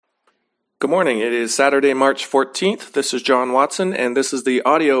Good morning. It is Saturday, March 14th. This is John Watson, and this is the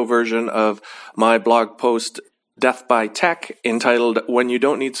audio version of my blog post, Death by Tech, entitled, When You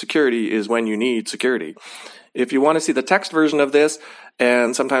Don't Need Security is When You Need Security. If you want to see the text version of this,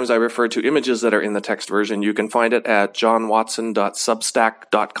 and sometimes I refer to images that are in the text version, you can find it at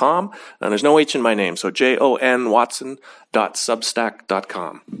johnwatson.substack.com, and there's no H in my name, so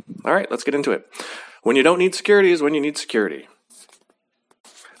jonwatson.substack.com. All right, let's get into it. When you don't need security is when you need security.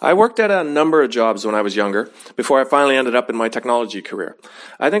 I worked at a number of jobs when I was younger, before I finally ended up in my technology career.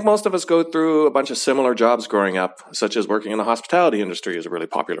 I think most of us go through a bunch of similar jobs growing up, such as working in the hospitality industry is a really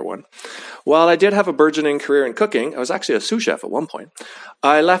popular one. While I did have a burgeoning career in cooking, I was actually a sous chef at one point.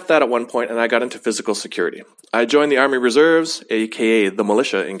 I left that at one point and I got into physical security. I joined the Army Reserves, aka the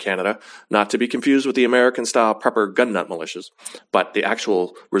militia in Canada, not to be confused with the American-style prepper gun nut militias, but the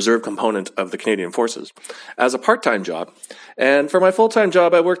actual reserve component of the Canadian Forces, as a part-time job. And for my full-time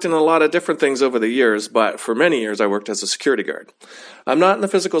job, I worked in a lot of different things over the years, but for many years I worked as a security guard. I'm not in the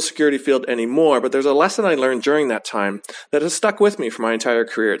physical security field anymore, but there's a lesson I learned during that time that has stuck with me for my entire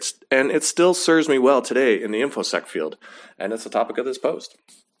career, and it still serves me well today in the InfoSec field, and it's the topic of this post.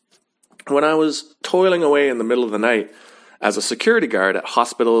 When I was toiling away in the middle of the night as a security guard at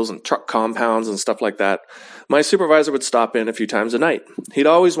hospitals and truck compounds and stuff like that, my supervisor would stop in a few times a night. He'd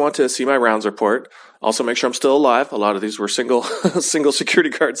always want to see my rounds report, also make sure I'm still alive. A lot of these were single security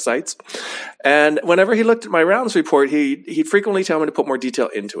guard sites. And whenever he looked at my rounds report, he'd frequently tell me to put more detail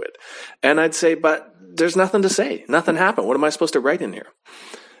into it. And I'd say, but there's nothing to say. Nothing happened. What am I supposed to write in here?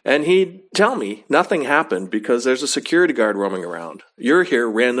 And he'd tell me nothing happened because there's a security guard roaming around. You're here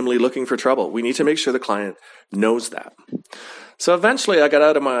randomly looking for trouble. We need to make sure the client knows that. So eventually I got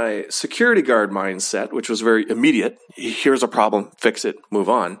out of my security guard mindset, which was very immediate. Here's a problem, fix it, move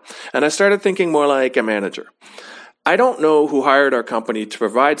on. And I started thinking more like a manager. I don't know who hired our company to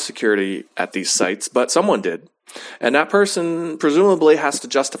provide security at these sites, but someone did. And that person presumably has to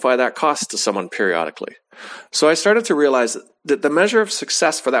justify that cost to someone periodically. So I started to realize that the measure of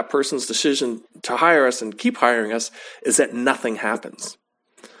success for that person's decision to hire us and keep hiring us is that nothing happens.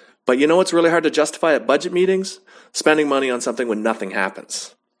 But you know what's really hard to justify at budget meetings? Spending money on something when nothing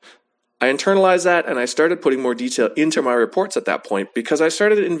happens. I internalized that and I started putting more detail into my reports at that point because I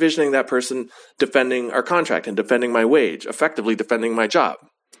started envisioning that person defending our contract and defending my wage, effectively defending my job.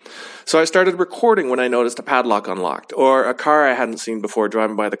 So I started recording when I noticed a padlock unlocked, or a car I hadn't seen before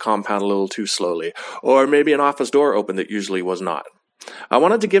driving by the compound a little too slowly, or maybe an office door open that usually was not. I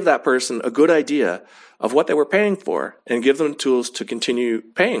wanted to give that person a good idea of what they were paying for and give them tools to continue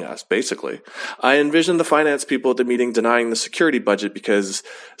paying us, basically. I envisioned the finance people at the meeting denying the security budget because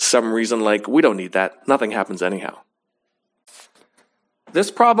some reason like, we don't need that, nothing happens anyhow. This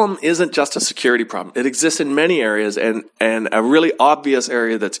problem isn't just a security problem. It exists in many areas, and a really obvious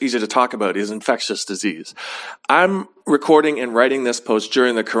area that's easy to talk about is infectious disease. I'm recording and writing this post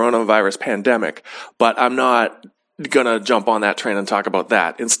during the coronavirus pandemic, but I'm not going to jump on that train and talk about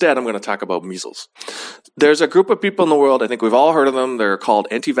that. Instead, I'm going to talk about measles. There's a group of people in the world, I think we've all heard of them. They're called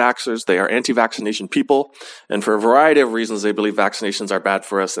anti-vaxxers. They are anti-vaccination people, and for a variety of reasons, they believe vaccinations are bad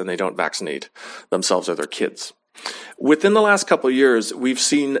for us and they don't vaccinate themselves or their kids. Within the last couple of years, we've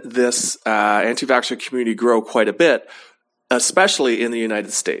seen this anti-vaxxer community grow quite a bit, especially in the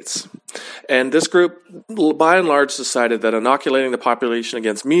United States. And this group, by and large, decided that inoculating the population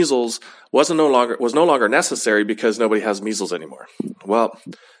against measles was no longer necessary because nobody has measles anymore. Well,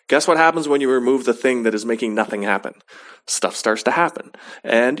 guess what happens when you remove the thing that is making nothing happen? Stuff starts to happen,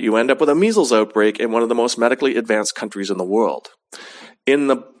 and you end up with a measles outbreak in one of the most medically advanced countries in the world. In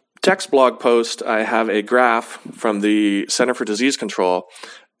the text blog post, I have a graph from the Center for Disease Control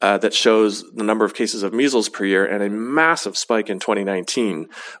that shows the number of cases of measles per year and a massive spike in 2019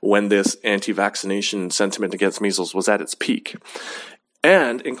 when this anti-vaccination sentiment against measles was at its peak.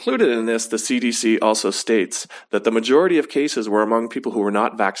 And included in this, the CDC also states that the majority of cases were among people who were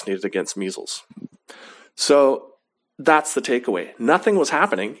not vaccinated against measles. So that's the takeaway. Nothing was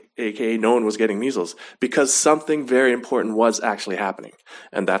happening, aka no one was getting measles, because something very important was actually happening,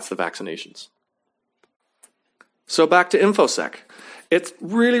 and that's the vaccinations. So back to InfoSec. It's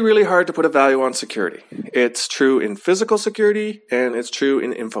really, really hard to put a value on security. It's true in physical security, and it's true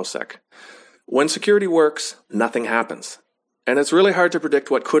in InfoSec. When security works, nothing happens. And it's really hard to predict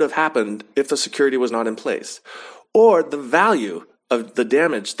what could have happened if the security was not in place, or the value of the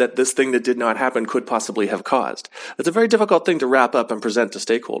damage that this thing that did not happen could possibly have caused. It's a very difficult thing to wrap up and present to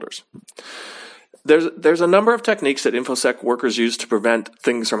stakeholders. There's a number of techniques that InfoSec workers use to prevent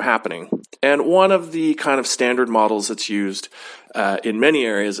things from happening. And one of the kind of standard models that's used in many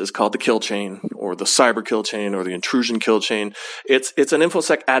areas is called the kill chain, or the cyber kill chain, or the intrusion kill chain. It's an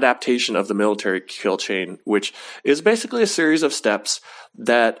InfoSec adaptation of the military kill chain, which is basically a series of steps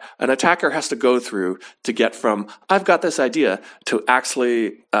that an attacker has to go through to get from "I've got this idea" to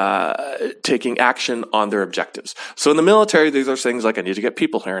actually taking action on their objectives. So in the military, these are things like I need to get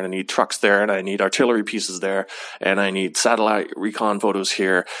people here, and I need trucks there, and I need artillery pieces there, and I need satellite recon photos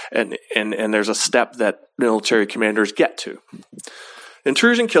here, and there's a step that military commanders get to.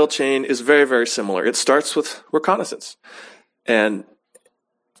 Intrusion kill chain is very, very similar. It starts with reconnaissance, and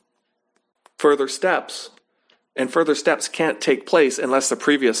further steps can't take place unless the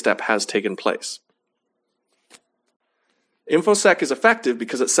previous step has taken place. InfoSec is effective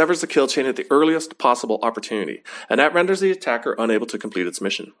because it severs the kill chain at the earliest possible opportunity, and that renders the attacker unable to complete its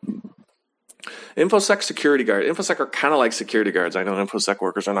mission. InfoSec security guard. InfoSec are kind of like security guards. I know InfoSec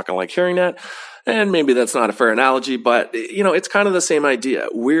workers are not going to like hearing that, and maybe that's not a fair analogy, but it's kind of the same idea.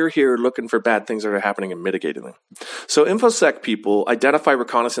 We're here looking for bad things that are happening and mitigating them. So InfoSec people identify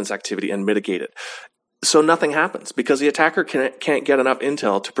reconnaissance activity and mitigate it. So nothing happens because the attacker can't get enough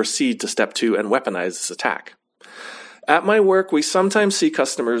intel to proceed to step 2 and weaponize this attack. At my work, we sometimes see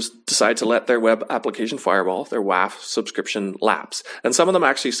customers decide to let their web application firewall, their WAF subscription, lapse, and some of them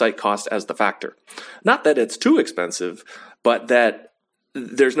actually cite cost as the factor. Not that it's too expensive, but that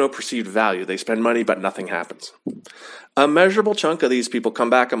there's no perceived value. They spend money, but nothing happens. A measurable chunk of these people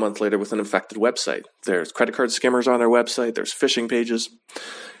come back a month later with an infected website. There's credit card skimmers on their website, there's phishing pages.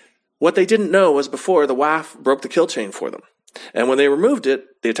 What they didn't know was before the WAF broke the kill chain for them. And when they removed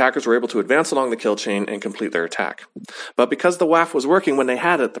it, the attackers were able to advance along the kill chain and complete their attack. But because the WAF was working when they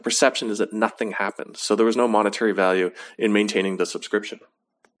had it, the perception is that nothing happened. So there was no monetary value in maintaining the subscription.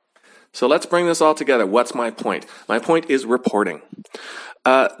 So let's bring this all together. What's my point? My point is reporting.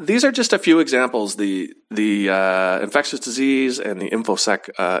 These are just a few examples, the infectious disease and the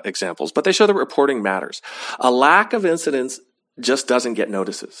InfoSec examples, but they show that reporting matters. A lack of incidents just doesn't get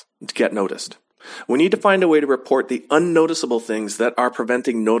noticed. We need to find a way to report the unnoticeable things that are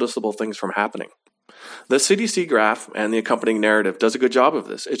preventing noticeable things from happening. The CDC graph and the accompanying narrative does a good job of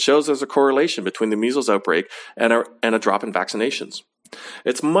this. It shows there's a correlation between the measles outbreak and a drop in vaccinations.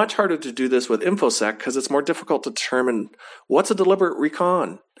 It's much harder to do this with InfoSec because it's more difficult to determine what's a deliberate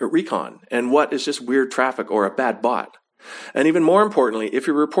recon and what is just weird traffic or a bad bot. And even more importantly, if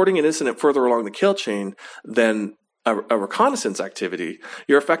you're reporting an incident further along the kill chain than a reconnaissance activity,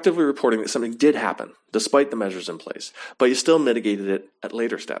 you're effectively reporting that something did happen, despite the measures in place, but you still mitigated it at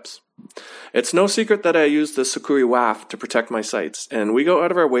later steps. It's no secret that I use the Sucuri WAF to protect my sites, and we go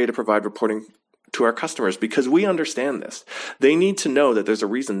out of our way to provide reporting to our customers because we understand this. They need to know that there's a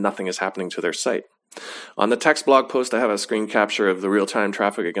reason nothing is happening to their site. On the text blog post, I have a screen capture of the real-time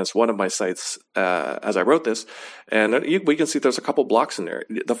traffic against one of my sites as I wrote this, and we can see there's a couple blocks in there.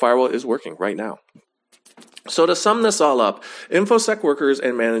 The firewall is working right now. So to sum this all up, InfoSec workers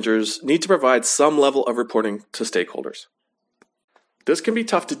and managers need to provide some level of reporting to stakeholders. This can be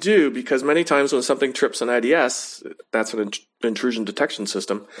tough to do because many times when something trips an IDS, that's an intrusion detection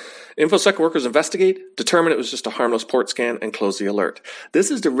system, InfoSec workers investigate, determine it was just a harmless port scan, and close the alert. This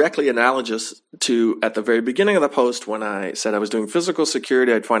is directly analogous to at the very beginning of the post when I said I was doing physical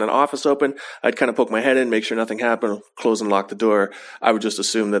security. I'd find an office open, I'd kind of poke my head in, make sure nothing happened, close and lock the door. I would just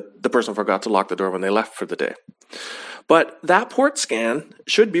assume that the person forgot to lock the door when they left for the day. But that port scan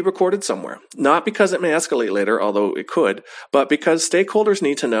should be recorded somewhere, not because it may escalate later, although it could, but because stakeholders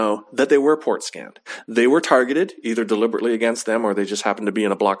need to know that they were port scanned. They were targeted, either deliberately against them or they just happened to be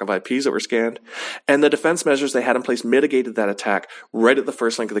in a block of IPs that were scanned, and the defense measures they had in place mitigated that attack right at the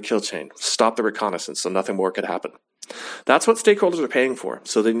first link of the kill chain, stopped the reconnaissance so nothing more could happen. That's what stakeholders are paying for,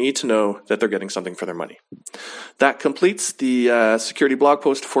 so they need to know that they're getting something for their money. That completes the security blog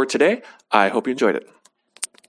post for today. I hope you enjoyed it.